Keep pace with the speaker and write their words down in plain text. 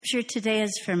scripture today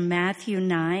is from Matthew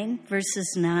 9,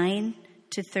 verses 9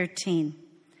 to 13.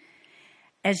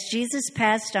 As Jesus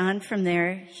passed on from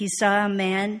there, he saw a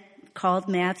man called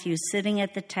Matthew sitting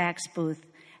at the tax booth,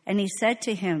 and he said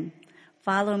to him,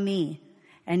 "Follow me."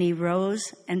 And he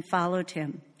rose and followed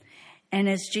him. And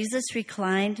as Jesus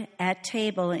reclined at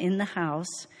table in the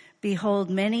house, behold,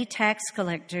 many tax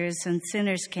collectors and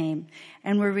sinners came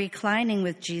and were reclining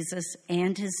with Jesus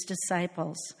and his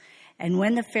disciples. And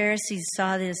when the Pharisees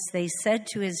saw this, they said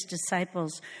to his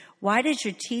disciples, "Why does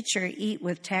your teacher eat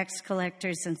with tax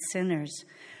collectors and sinners?"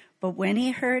 But when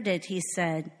he heard it, he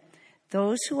said,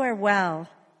 "Those who are well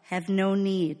have no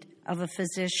need of a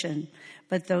physician,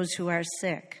 but those who are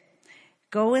sick.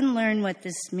 Go and learn what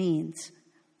this means.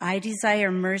 I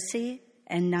desire mercy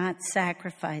and not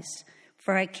sacrifice,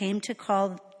 for I came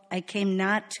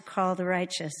not to call the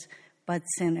righteous, but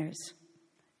sinners."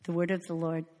 The word of the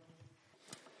Lord.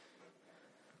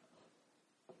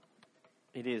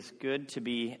 It is good to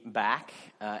be back.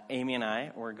 Amy and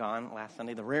I were gone last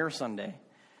Sunday, the rare Sunday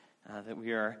that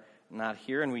we are not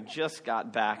here, and we just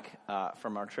got back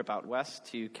from our trip out west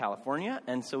to California,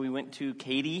 and so we went to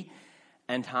Katie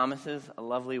and Thomas's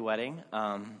lovely wedding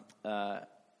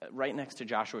right next to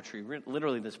Joshua Tree.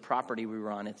 Literally, this property we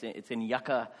were on, it's in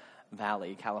Yucca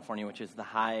Valley, California, which is the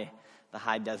high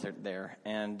desert there.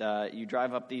 And you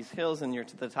drive up these hills, and you're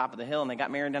to the top of the hill, and they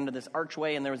got married under this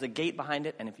archway, and there was a gate behind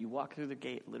it. And if you walk through the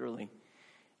gate, literally,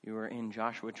 you were in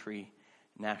Joshua Tree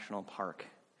National Park.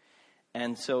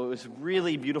 And so it was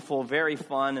really beautiful, very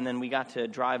fun. And then we got to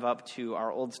drive up to our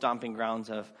old stomping grounds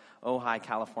of Ojai,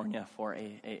 California, for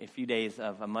a few days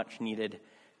of a much-needed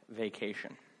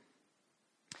vacation.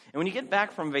 And when you get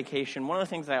back from vacation, one of the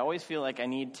things I always feel like I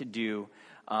need to do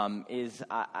is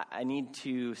I need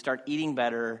to start eating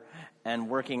better and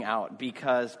working out,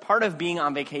 because part of being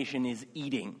on vacation is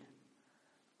eating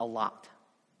a lot.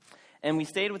 And we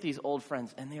stayed with these old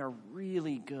friends, and they are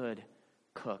really good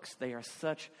cooks. They are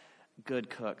such good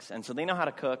cooks. And so they know how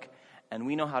to cook, and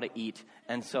we know how to eat.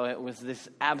 And so it was this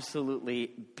absolutely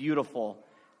beautiful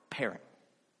pairing.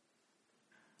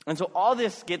 And so all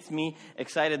this gets me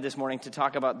excited this morning to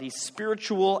talk about the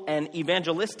spiritual and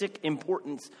evangelistic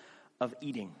importance of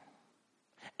eating.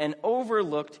 An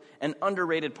overlooked and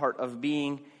underrated part of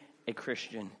being a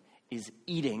Christian is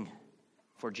eating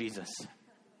for Jesus.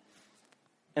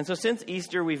 And so since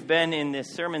Easter, we've been in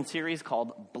this sermon series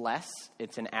called BLESS.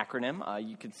 It's an acronym.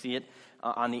 You can see it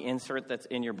on the insert that's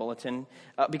in your bulletin.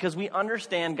 Because we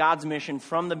understand God's mission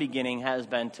from the beginning has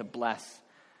been to bless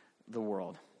the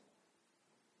world.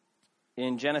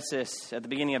 In Genesis, at the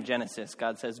beginning of Genesis,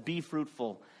 God says, "Be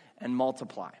fruitful and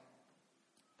multiply."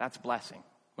 That's blessing.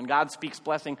 When God speaks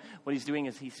blessing, what he's doing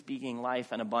is he's speaking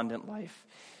life and abundant life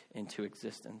into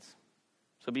existence.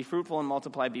 So be fruitful and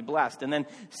multiply, be blessed. And then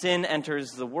sin enters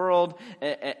the world,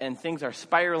 and things are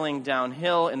spiraling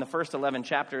downhill in the first 11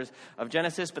 chapters of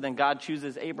Genesis. But then God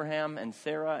chooses Abraham and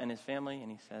Sarah and his family,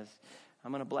 and he says,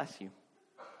 "I'm going to bless you,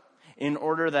 in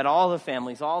order that all the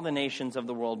families, all the nations of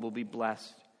the world will be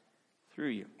blessed through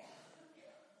you."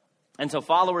 And so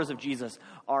followers of Jesus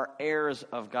are heirs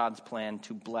of God's plan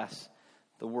to bless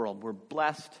the world. We're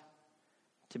blessed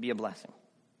to be a blessing.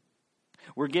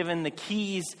 We're given the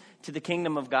keys to the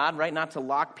kingdom of God, right? Not to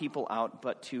lock people out,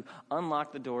 but to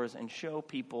unlock the doors and show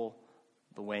people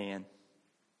the way in.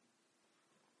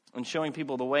 And showing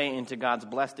people the way into God's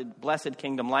blessed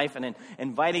kingdom life and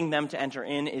inviting them to enter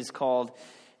in is called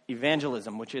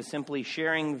evangelism, which is simply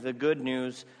sharing the good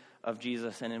news of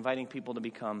Jesus and inviting people to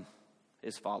become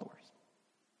his followers.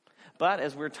 But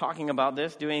as we're talking about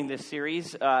this, doing this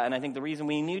series, and I think the reason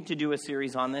we need to do a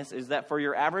series on this is that for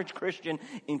your average Christian,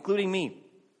 including me,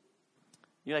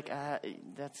 you're like,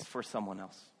 that's for someone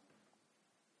else.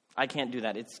 I can't do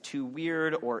that. It's too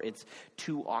weird or it's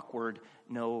too awkward.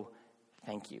 No,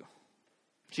 thank you.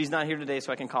 She's not here today,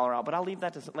 so I can call her out, but I'll leave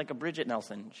that to like a Bridget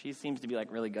Nelson. She seems to be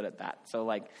like really good at that. So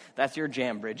like, that's your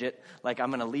jam, Bridget. Like, I'm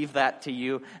going to leave that to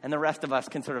you, and the rest of us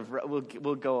can sort of,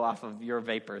 we'll go off of your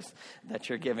vapors that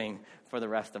you're giving for the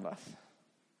rest of us.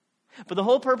 But the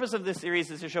whole purpose of this series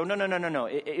is to show, no.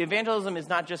 Evangelism is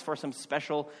not just for some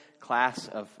special class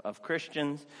of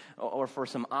Christians or for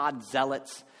some odd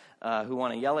zealots who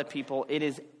want to yell at people. It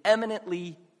is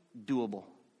eminently doable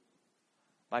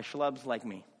by schlubs like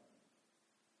me.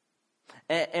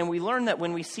 And we learn that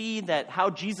when we see that how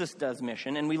Jesus does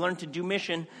mission, and we learn to do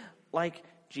mission like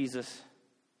Jesus,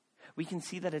 we can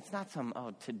see that it's not some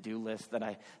to-do list that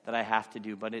I have to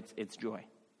do, but it's joy.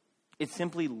 It's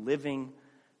simply living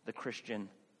the Christian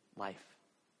life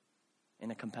in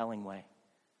a compelling way,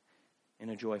 in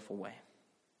a joyful way.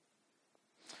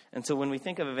 And so when we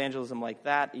think of evangelism like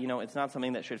that, it's not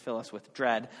something that should fill us with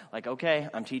dread. Like, okay,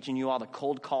 I'm teaching you all the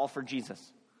cold call for Jesus.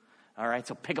 All right,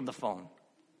 so pick up the phone.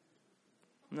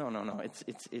 No.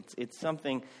 It's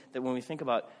something that when we think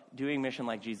about doing mission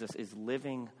like Jesus is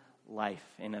living life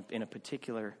in a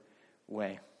particular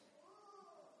way.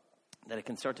 That it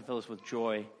can start to fill us with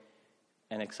joy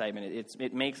and excitement.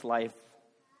 It makes life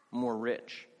more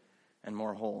rich and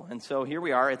more whole. And so here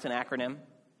we are. It's an acronym.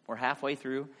 We're halfway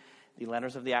through the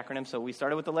letters of the acronym. So we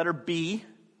started with the letter B,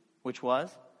 which was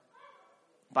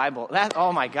Bible.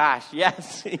 Oh my gosh,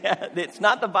 yes. Yeah, it's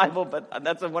not the Bible, but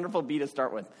that's a wonderful B to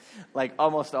start with. Like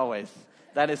almost always.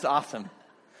 That is awesome.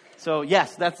 So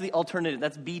yes, that's the alternative.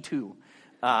 That's B2.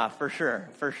 For sure.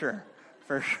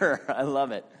 I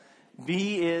love it.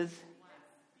 B is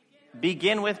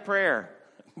begin with prayer.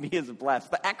 B is bless.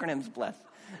 The acronym's bless.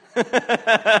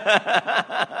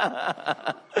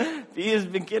 B is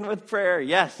begin with prayer.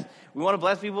 Yes, we want to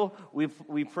bless people. We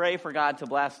pray for God to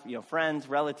bless, friends,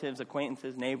 relatives,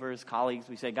 acquaintances, neighbors, colleagues.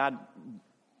 We say, God,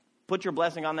 put your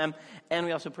blessing on them. And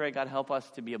we also pray, God, help us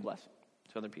to be a blessing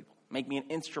to other people. Make me an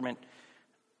instrument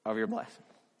of your blessing.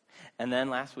 And then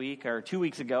last week, or 2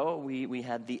 weeks ago, we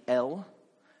had the L,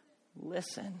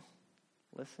 listen.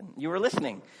 You were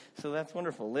listening. So that's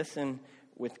wonderful. Listen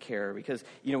with care, because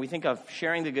we think of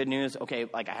sharing the good news. Okay,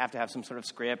 like I have to have some sort of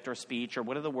script or speech, or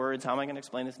what are the words? How am I going to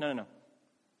explain this? No.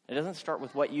 It doesn't start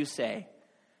with what you say,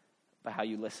 but how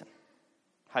you listen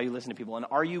to people. And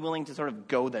are you willing to sort of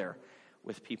go there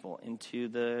with people into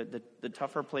the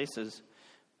tougher places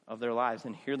of their lives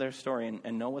and hear their story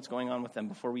and know what's going on with them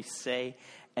before we say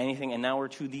anything? And now we're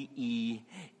to the E,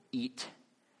 eat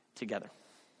together.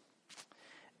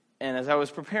 And as I was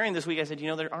preparing this week, I said,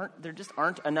 there just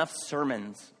aren't enough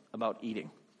sermons about eating,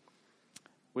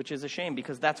 which is a shame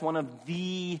because that's one of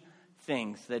the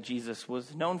things that Jesus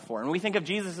was known for. And we think of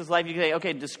Jesus' life, you say,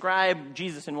 okay, describe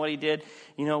Jesus and what he did.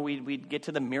 We'd get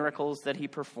to the miracles that he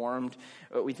performed.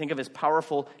 We think of his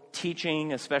powerful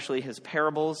teaching, especially his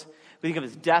parables. We think of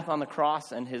his death on the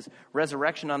cross and his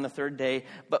resurrection on the third day.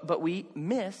 But we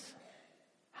miss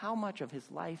how much of his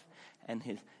life and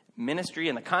his ministry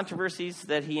and the controversies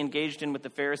that he engaged in with the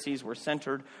Pharisees were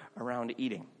centered around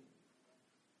eating.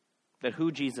 That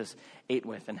who Jesus ate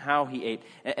with and how he ate.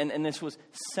 And this was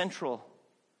central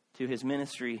to his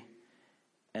ministry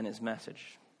and his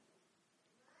message.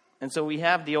 And so we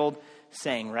have the old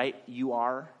saying, right? You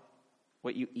are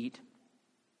what you eat.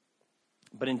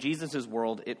 But in Jesus'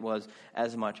 world, it was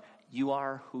as much, you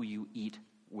are who you eat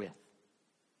with.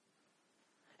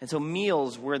 And so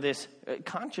meals were this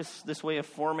way of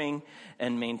forming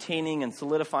and maintaining and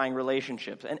solidifying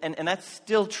relationships. And that's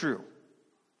still true.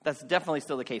 That's definitely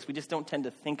still the case. We just don't tend to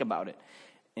think about it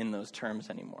in those terms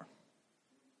anymore.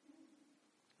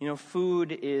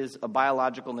 Food is a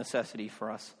biological necessity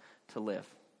for us to live.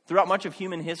 Throughout much of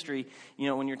human history,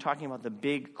 when you're talking about the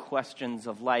big questions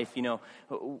of life,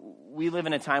 we live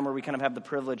in a time where we kind of have the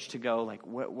privilege to go, like,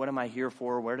 what am I here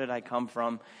for? Where did I come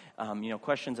from?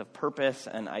 Questions of purpose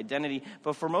and identity.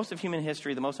 But for most of human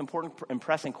history, the most important and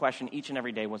pressing question each and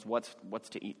every day was, what's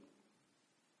to eat?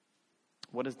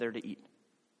 What is there to eat?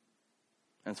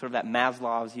 And sort of that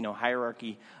Maslow's,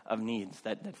 hierarchy of needs,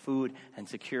 that food and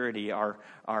security are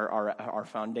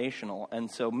foundational. And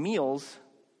so meals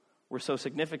were so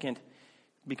significant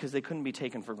because they couldn't be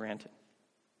taken for granted.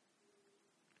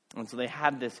 And so they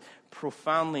had this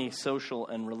profoundly social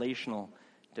and relational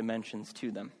dimensions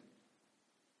to them.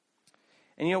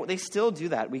 And they still do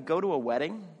that. We go to a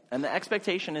wedding, and the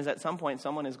expectation is at some point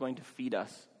someone is going to feed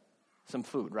us some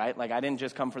food, right? Like I didn't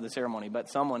just come for the ceremony, but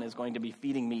someone is going to be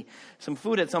feeding me some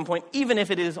food at some point, even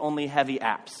if it is only heavy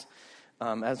apps,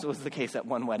 as was the case at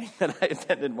one wedding that I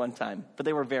attended one time. But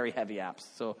they were very heavy apps,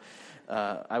 so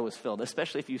I was filled,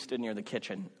 especially if you stood near the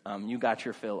kitchen. You got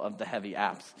your fill of the heavy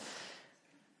apps.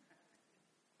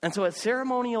 And so at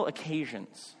ceremonial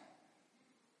occasions,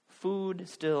 food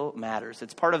still matters.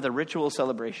 It's part of the ritual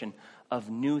celebration of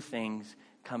new things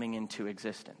coming into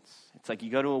existence. It's like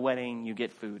you go to a wedding, you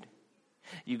get food.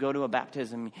 You go to a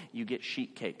baptism, you get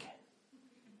sheet cake.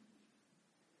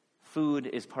 Food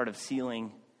is part of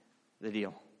sealing the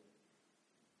deal.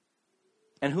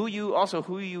 And who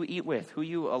you eat with, who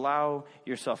you allow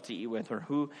yourself to eat with, or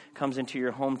who comes into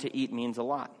your home to eat means a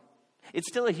lot. It's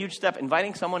still a huge step.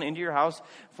 Inviting someone into your house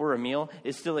for a meal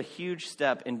is still a huge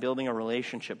step in building a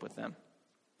relationship with them.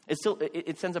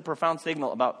 It sends a profound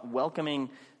signal about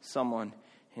welcoming someone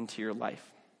into your life.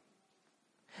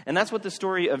 And that's what the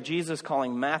story of Jesus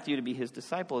calling Matthew to be his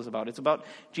disciple is about. It's about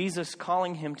Jesus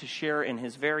calling him to share in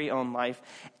his very own life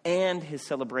and his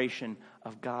celebration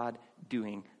of God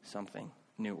doing something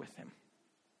new with him.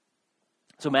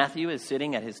 So Matthew is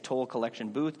sitting at his toll collection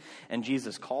booth, and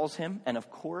Jesus calls him. And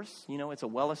of course, it's a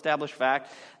well-established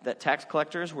fact that tax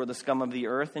collectors were the scum of the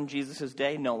earth in Jesus'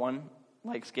 day. No one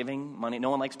likes giving money. No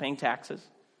one likes paying taxes.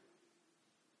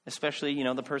 Especially,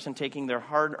 the person taking their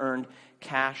hard-earned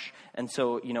cash. And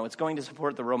so, it's going to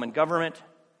support the Roman government.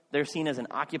 They're seen as an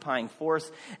occupying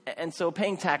force. And so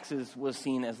paying taxes was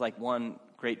seen as like one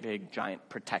great big giant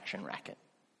protection racket.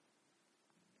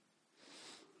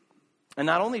 And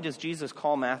not only does Jesus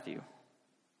call Matthew,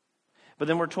 but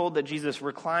then we're told that Jesus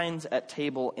reclines at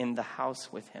table in the house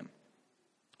with him,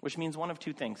 which means one of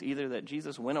two things. Either that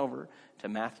Jesus went over to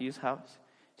Matthew's house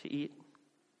to eat,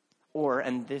 or,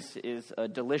 and this is a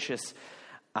delicious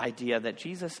idea, that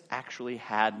Jesus actually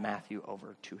had Matthew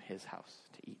over to his house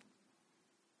to eat.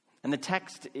 And the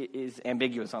text is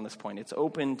ambiguous on this point. It's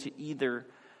open to either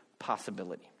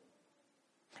possibility.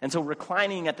 And so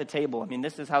reclining at the table,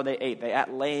 this is how they ate. They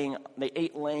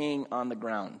ate laying on the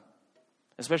ground.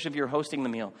 Especially if you're hosting the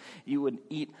meal. You would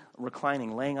eat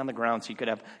reclining, laying on the ground so you could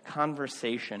have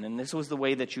conversation. And this was the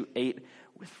way that you ate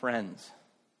with friends.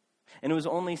 And it was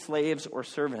only slaves or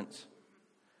servants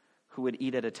who would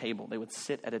eat at a table. They would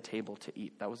sit at a table to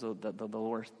eat. That was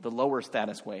the lower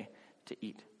status way to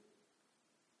eat.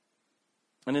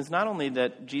 And it's not only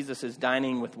that Jesus is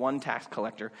dining with one tax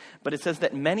collector, but it says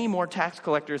that many more tax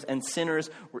collectors and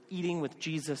sinners were eating with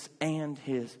Jesus and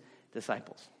his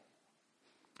disciples.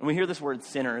 And we hear this word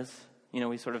sinners,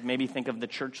 we sort of maybe think of the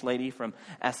church lady from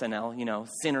SNL,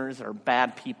 sinners are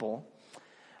bad people.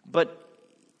 But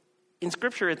in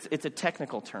Scripture, it's a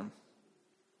technical term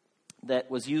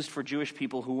that was used for Jewish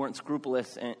people who weren't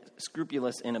scrupulous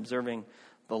in observing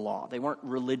the law. They weren't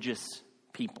religious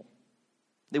people.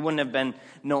 They wouldn't have been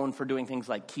known for doing things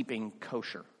like keeping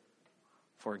kosher,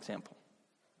 for example.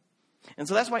 And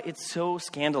so that's why it's so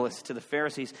scandalous to the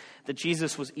Pharisees that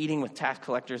Jesus was eating with tax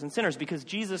collectors and sinners, because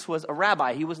Jesus was a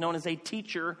rabbi. He was known as a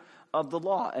teacher of the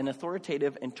law, an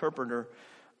authoritative interpreter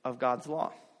of God's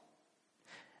law.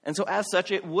 And so as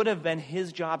such, it would have been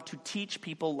his job to teach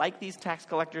people like these tax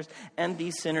collectors and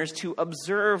these sinners to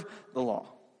observe the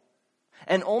law.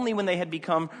 And only when they had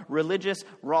become religious,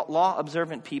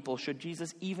 law-observant people should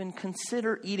Jesus even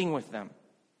consider eating with them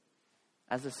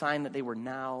as a sign that they were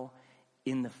now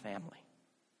in the family,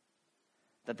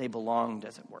 that they belonged,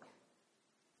 as it were.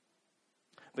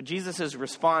 But Jesus'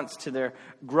 response to their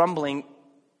grumbling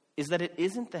is that it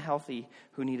isn't the healthy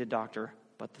who need a doctor,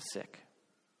 but the sick.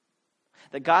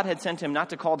 That God had sent him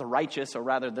not to call the righteous, or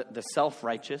rather the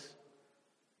self-righteous,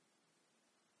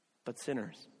 but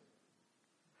sinners.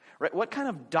 Right? What kind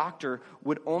of doctor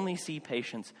would only see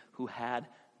patients who had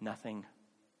nothing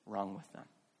wrong with them?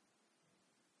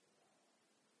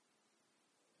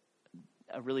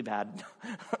 A really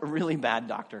bad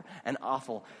doctor, an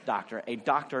awful doctor, a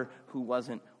doctor who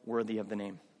wasn't worthy of the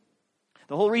name.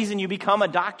 The whole reason you become a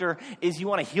doctor is you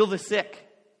want to heal the sick.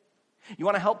 You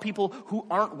want to help people who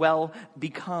aren't well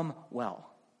become well.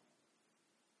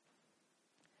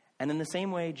 And in the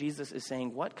same way, Jesus is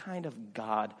saying, what kind of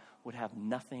God would have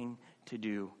nothing to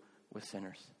do with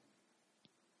sinners?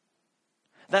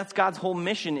 That's God's whole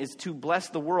mission, is to bless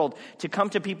the world, to come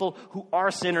to people who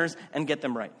are sinners and get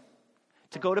them right.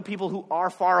 To go to people who are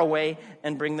far away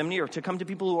and bring them near. To come to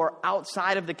people who are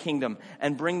outside of the kingdom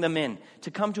and bring them in.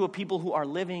 To come to a people who are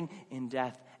living in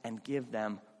death and give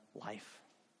them life.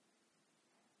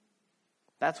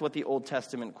 That's what the Old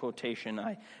Testament quotation,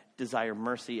 I desire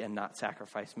mercy and not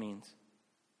sacrifice, means.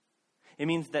 It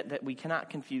means that we cannot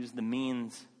confuse the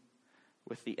means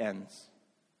with the ends.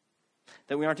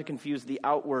 That we aren't to confuse the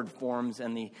outward forms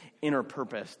and the inner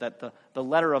purpose. That the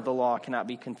letter of the law cannot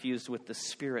be confused with the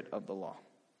spirit of the law.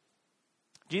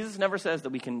 Jesus never says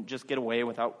that we can just get away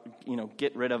without,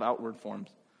 get rid of outward forms.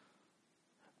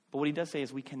 But what he does say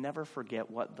is we can never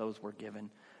forget what those were given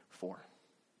for.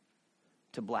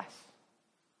 To bless.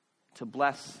 To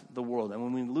bless the world. And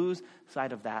when we lose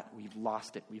sight of that, we've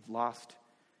lost it. We've lost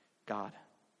God.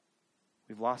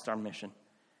 We've lost our mission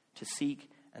to seek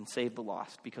and save the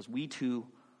lost, because we too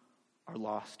are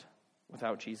lost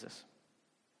without Jesus.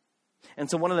 And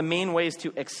so one of the main ways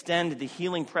to extend the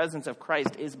healing presence of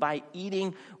Christ is by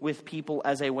eating with people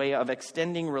as a way of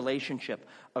extending relationship,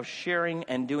 of sharing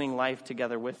and doing life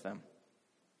together with them.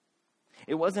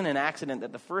 It wasn't an accident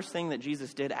that the first thing that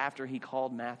Jesus did after he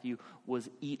called Matthew was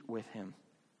eat with him.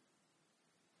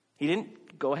 He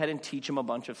didn't go ahead and teach him a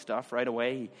bunch of stuff right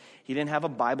away. He didn't have a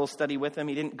Bible study with him.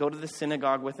 He didn't go to the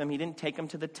synagogue with him. He didn't take him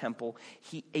to the temple.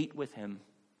 He ate with him,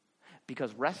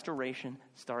 because restoration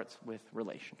starts with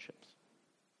relationships.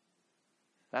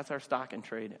 That's our stock and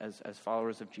trade as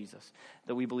followers of Jesus,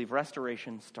 that we believe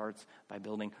restoration starts by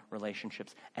building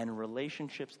relationships, and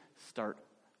relationships start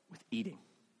with eating.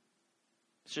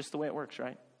 It's just the way it works,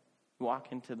 right? You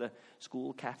walk into the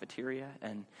school cafeteria,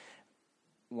 and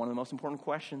one of the most important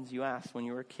questions you asked when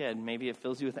you were a kid, maybe it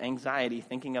fills you with anxiety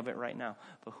thinking of it right now,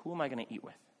 but who am I going to eat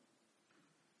with?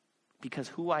 Because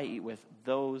who I eat with,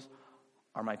 those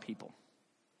are my people.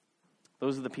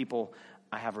 Those are the people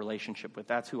I have a relationship with.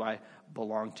 That's who I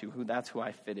belong to, that's who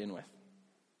I fit in with.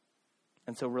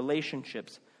 And so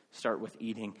relationships start with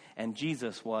eating, and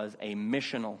Jesus was a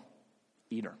missional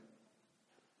eater.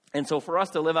 And so for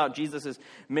us to live out Jesus'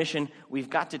 mission, we've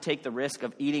got to take the risk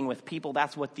of eating with people.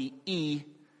 That's what the E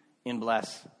in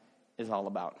bless is all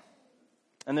about.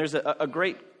 And there's a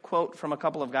great quote from a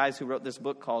couple of guys who wrote this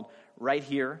book called Right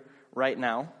Here, Right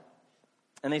Now.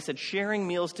 And they said, sharing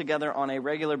meals together on a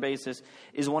regular basis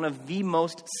is one of the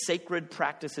most sacred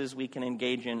practices we can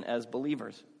engage in as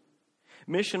believers.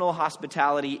 Missional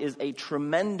hospitality is a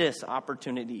tremendous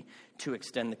opportunity to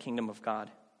extend the kingdom of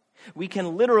God. We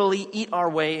can literally eat our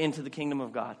way into the kingdom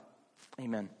of God.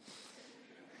 Amen.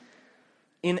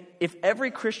 If every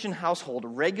Christian household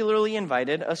regularly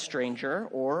invited a stranger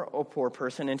or a poor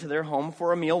person into their home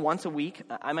for a meal once a week,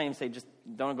 I might even say just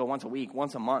don't go once a week,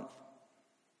 once a month,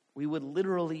 we would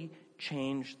literally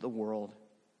change the world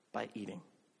by eating.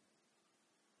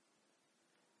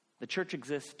 The church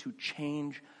exists to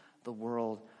change the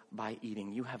world by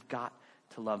eating. You have got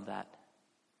to love that.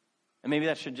 And maybe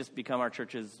that should just become our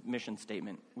church's mission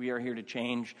statement. We are here to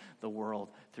change the world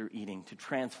through eating, to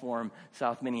transform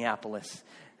South Minneapolis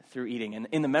through eating. And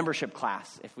in the membership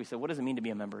class, if we said, what does it mean to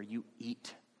be a member? You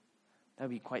eat. That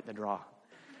would be quite the draw.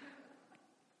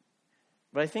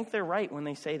 But I think they're right when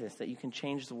they say this, that you can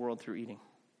change the world through eating.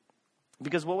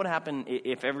 Because what would happen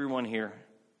if everyone here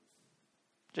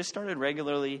just started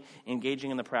regularly engaging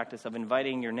in the practice of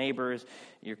inviting your neighbors,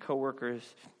 your coworkers,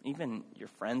 even your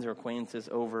friends or acquaintances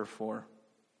over for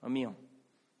a meal?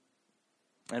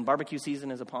 And barbecue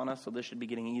season is upon us, so this should be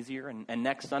getting easier. And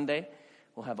next Sunday,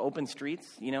 we'll have open streets,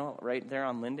 right there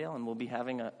on Lyndale, and we'll be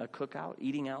having a cookout,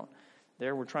 eating out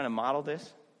there. We're trying to model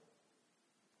this.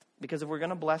 Because if we're going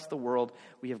to bless the world,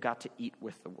 we have got to eat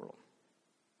with the world.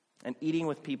 And eating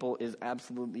with people is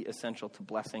absolutely essential to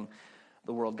blessing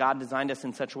the world. God designed us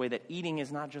in such a way that eating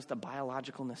is not just a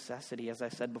biological necessity. As I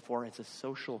said before, it's a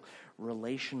social,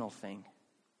 relational thing.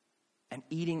 And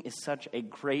eating is such a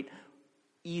great,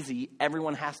 easy,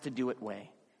 everyone has to do it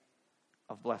way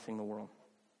of blessing the world.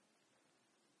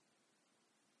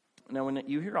 Now, when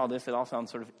you hear all this, it all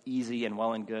sounds sort of easy and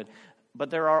well and good.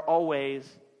 But there are always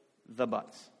the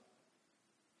buts.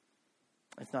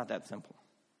 It's not that simple.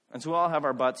 And so we all have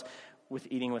our buts with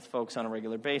eating with folks on a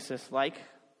regular basis,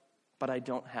 but I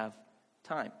don't have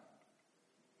time.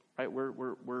 Right?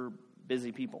 We're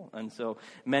busy people. And so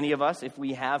many of us, if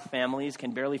we have families,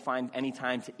 can barely find any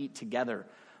time to eat together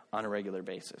on a regular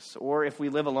basis. Or if we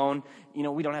live alone,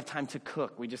 we don't have time to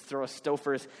cook. We just throw a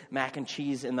Stouffer's mac and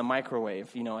cheese in the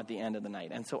microwave, at the end of the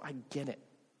night. And so I get it.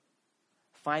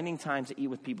 Finding time to eat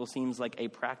with people seems like a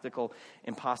practical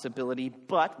impossibility,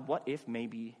 but what if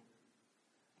maybe,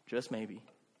 just maybe,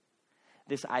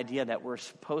 this idea that we're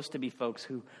supposed to be folks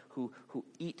who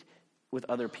eat with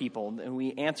other people, and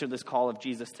we answer this call of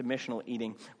Jesus to missional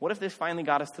eating. What if this finally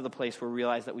got us to the place where we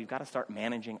realize that we've got to start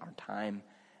managing our time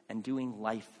and doing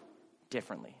life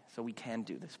differently so we can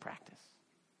do this practice?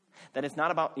 That it's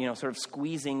not about, sort of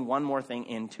squeezing one more thing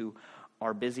into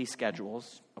our busy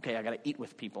schedules. Okay, I got to eat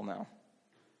with people now.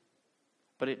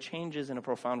 But it changes in a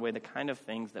profound way the kind of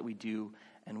things that we do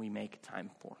and we make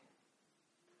time for.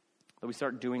 That we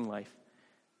start doing life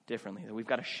differently. That we've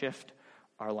got to shift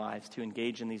our lives to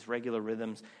engage in these regular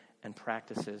rhythms and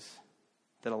practices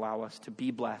that allow us to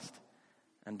be blessed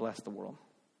and bless the world.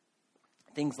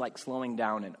 Things like slowing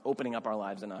down and opening up our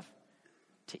lives enough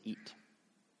to eat.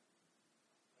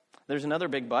 There's another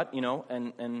big but,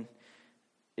 and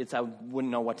it's I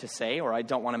wouldn't know what to say, or I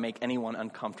don't want to make anyone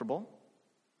uncomfortable.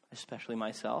 Especially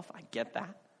myself, I get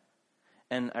that.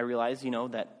 And I realize,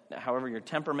 that however your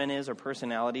temperament is or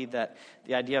personality, that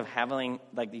the idea of having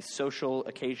these social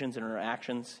occasions and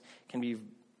interactions can be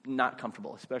not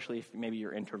comfortable, especially if maybe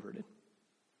you're introverted.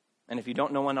 And if you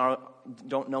don't know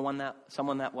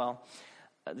someone that well,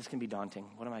 this can be daunting.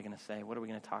 What am I going to say? What are we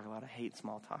going to talk about? I hate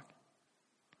small talk.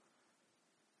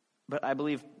 But I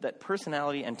believe that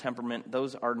personality and temperament,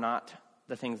 those are not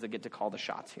the things that get to call the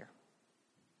shots here.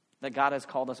 That God has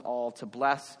called us all to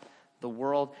bless the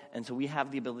world, and so we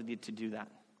have the ability to do that.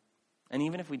 And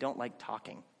even if we don't like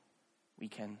talking, we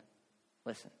can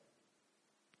listen.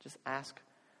 Just ask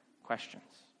questions.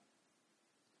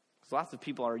 Because lots of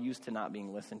people are used to not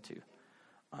being listened to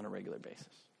on a regular basis.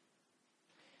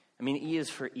 I mean, E is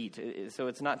for eat, so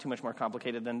it's not too much more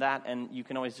complicated than that, and you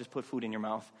can always just put food in your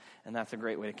mouth, and that's a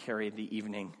great way to carry the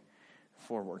evening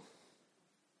forward.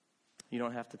 You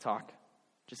don't have to talk,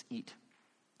 just eat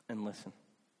and listen.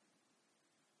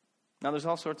 Now, there's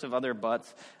all sorts of other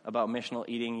buts about missional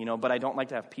eating, but I don't like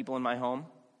to have people in my home,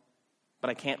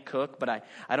 but I can't cook, but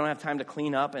I don't have time to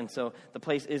clean up, and so the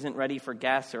place isn't ready for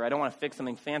guests, or I don't want to fix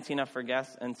something fancy enough for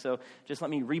guests, and so just let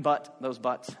me rebut those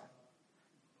buts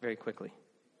very quickly.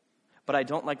 But I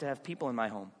don't like to have people in my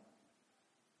home.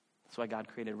 That's why God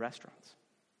created restaurants.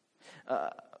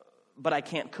 But I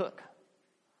can't cook.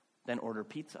 Then order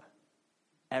pizza.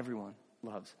 Everyone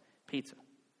loves pizza.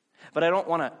 But I don't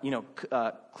want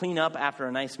to, clean up after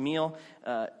a nice meal.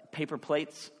 Paper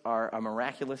plates are a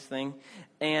miraculous thing.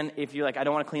 And if you're like, I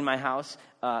don't want to clean my house,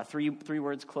 three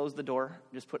words, close the door.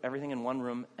 Just put everything in one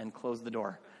room and close the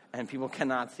door. And people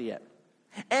cannot see it.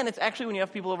 And it's actually, when you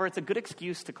have people over, it's a good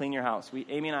excuse to clean your house.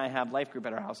 Amy and I have life group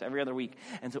at our house every other week.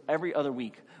 And so every other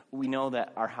week, we know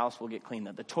that our house will get cleaned,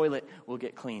 that the toilet will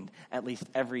get cleaned at least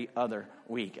every other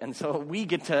week. And so we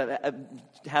get to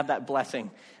have that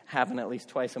blessing happen at least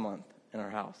twice a month in our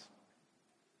house.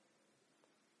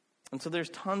 And so there's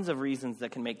tons of reasons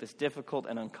that can make this difficult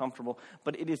and uncomfortable,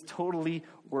 but it is totally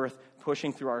worth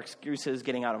pushing through our excuses,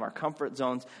 getting out of our comfort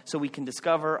zones, so we can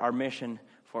discover our mission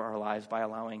for our lives by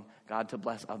allowing God to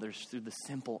bless others through the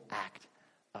simple act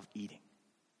of eating.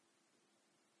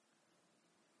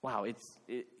 Wow,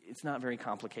 it's not very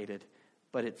complicated,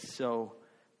 but it's so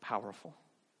powerful.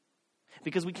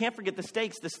 Because we can't forget the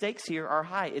stakes. The stakes here are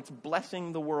high. It's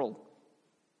blessing the world,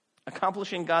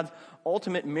 accomplishing God's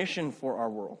ultimate mission for our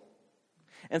world.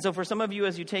 And so for some of you,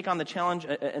 as you take on the challenge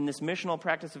and this missional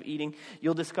practice of eating,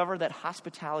 you'll discover that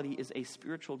hospitality is a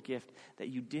spiritual gift that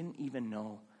you didn't even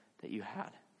know that you had.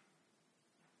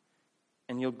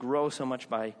 And you'll grow so much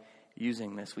by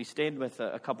using this. We stayed with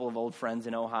a couple of old friends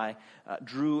in Ojai,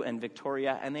 Drew and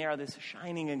Victoria, and they are this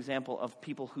shining example of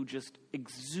people who just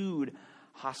exude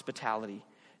hospitality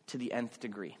to the nth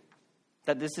degree.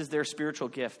 That this is their spiritual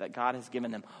gift that God has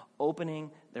given them, opening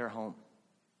their home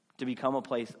to become a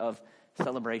place of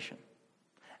celebration.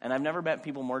 And I've never met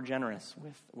people more generous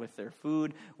with their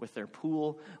food, with their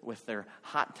pool, with their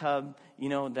hot tub,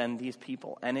 than these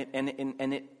people.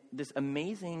 And this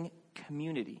amazing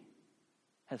community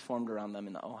has formed around them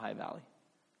in the Ojai Valley.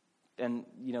 And,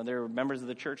 there are members of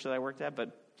the church that I worked at,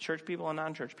 but church people and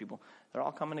non-church people, they're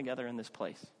all coming together in this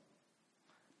place.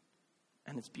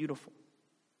 And it's beautiful.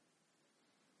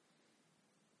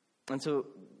 And so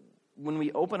when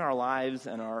we open our lives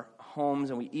and our homes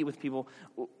and we eat with people,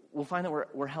 we'll find that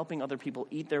we're helping other people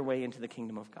eat their way into the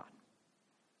kingdom of God.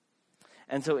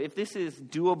 And so if this is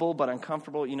doable but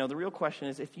uncomfortable, the real question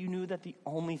is, if you knew that the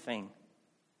only thing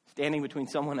standing between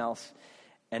someone else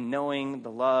and knowing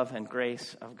the love and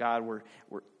grace of God were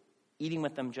eating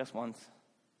with them just once,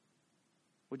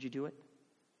 would you do it?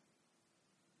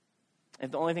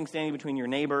 If the only thing standing between your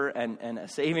neighbor and a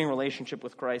saving relationship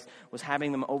with Christ was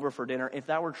having them over for dinner, if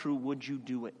that were true, would you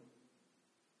do it?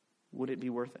 Would it be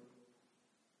worth it?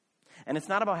 And it's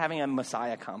not about having a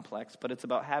Messiah complex, but it's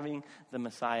about having the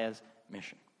Messiah's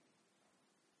mission.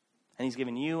 And he's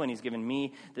given you and he's given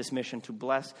me this mission to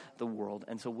bless the world.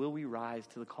 And so will we rise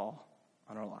to the call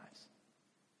on our lives?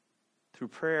 Through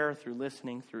prayer, through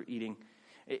listening, through eating.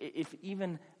 If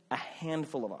even a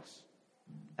handful of us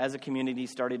as a community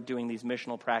started doing these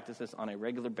missional practices on a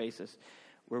regular basis,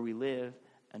 where we live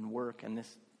and work, and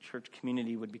this church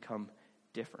community would become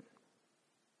different.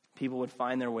 People would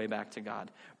find their way back to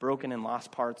God. Broken and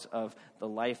lost parts of the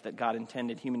life that God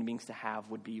intended human beings to have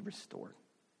would be restored.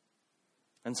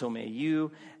 And so may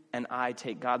you and I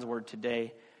take God's word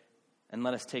today and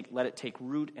let it take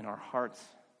root in our hearts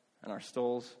and our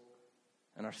souls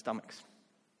and our stomachs.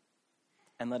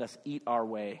 And let us eat our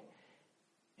way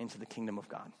into the kingdom of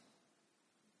God.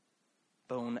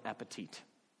 Bon appetit.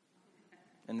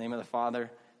 In the name of the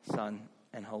Father, Son,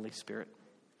 and Holy Spirit.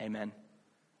 Amen.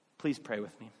 Please pray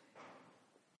with me.